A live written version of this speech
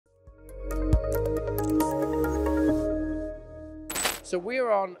So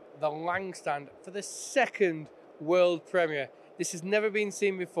we're on the Lang stand for the second world premiere. This has never been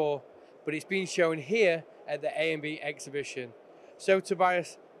seen before, but it's been shown here at the A&B exhibition. So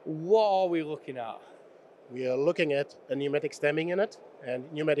Tobias, what are we looking at? We are looking at a pneumatic stemming unit and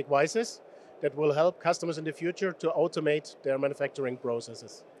pneumatic vises that will help customers in the future to automate their manufacturing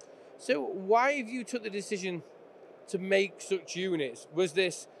processes. So why have you took the decision to make such units? Was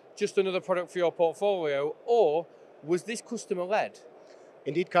this just another product for your portfolio, or was this customer led?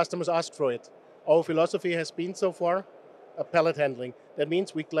 Indeed, customers asked for it. Our philosophy has been so far a pallet handling. That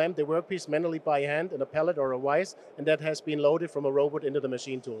means we clamp the workpiece manually by hand in a pallet or a vise, and that has been loaded from a robot into the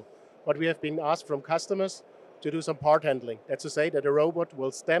machine tool. But we have been asked from customers to do some part handling. That's to say that a robot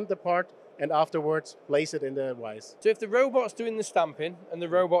will stamp the part and afterwards place it in the vise. So if the robot's doing the stamping and the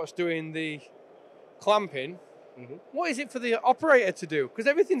robot's doing the clamping, what is it for the operator to do? Because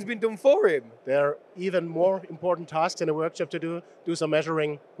everything's been done for him. There are even more important tasks in a workshop to do some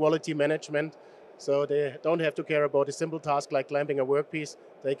measuring, quality management. So they don't have to care about a simple task like clamping a workpiece.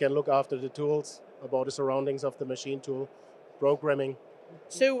 They can look after the tools, about the surroundings of the machine tool, programming.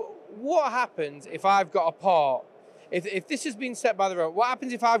 So what happens if I've got a part, if this has been set by the robot, what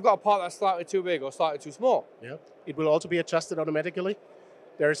happens if I've got a part that's slightly too big or slightly too small? Yeah, it will also be adjusted automatically.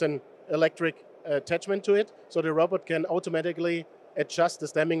 There's an electric attachment to it, so the robot can automatically adjust the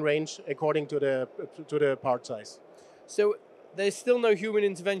stemming range according to the part size. So there's still no human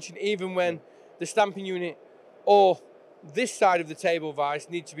intervention even when the stamping unit or this side of the table vise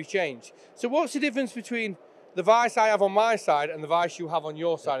needs to be changed. So what's the difference between the vise I have on my side and the vise you have on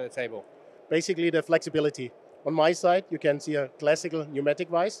your side of the table? Basically the flexibility. On my side you can see a classical pneumatic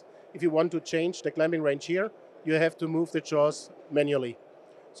vise. If you want to change the clamping range here, you have to move the jaws manually.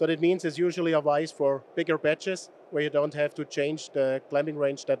 So that means it's usually a vise for bigger batches where you don't have to change the clamping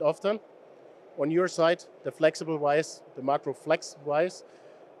range that often. On your side, the flexible vise, the macro flex vise,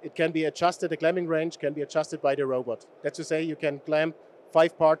 it can be adjusted, the clamping range can be adjusted by the robot. That's to say you can clamp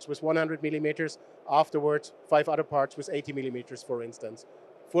 5 parts with 100 millimeters, afterwards 5 other parts with 80 millimeters, for instance,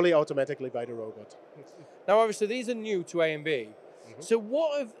 fully automatically by the robot. Now obviously these are new to A&B. So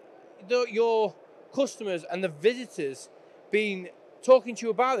what have your customers and the visitors been talking to you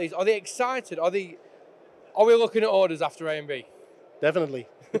about these? Are they excited? Are we looking at orders after A&B? Definitely,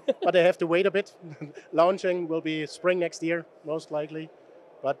 but they have to wait a bit. Launching will be spring next year, most likely,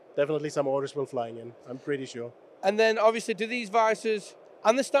 but definitely some orders will fly in, I'm pretty sure. And then obviously do these vises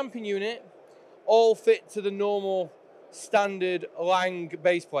and the stamping unit all fit to the normal standard Lang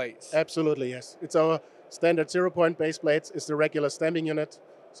base plates? Absolutely, yes. It's our standard 0-point base plates, it's the regular stamping unit,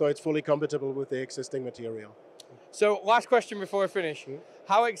 so it's fully compatible with the existing material. So last question before I finish.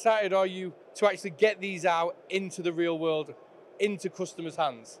 How excited are you to actually get these out into the real world, into customers'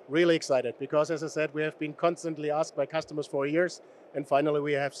 hands? Really excited, because as I said, we have been constantly asked by customers for years, and finally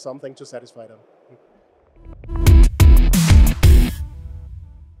we have something to satisfy them.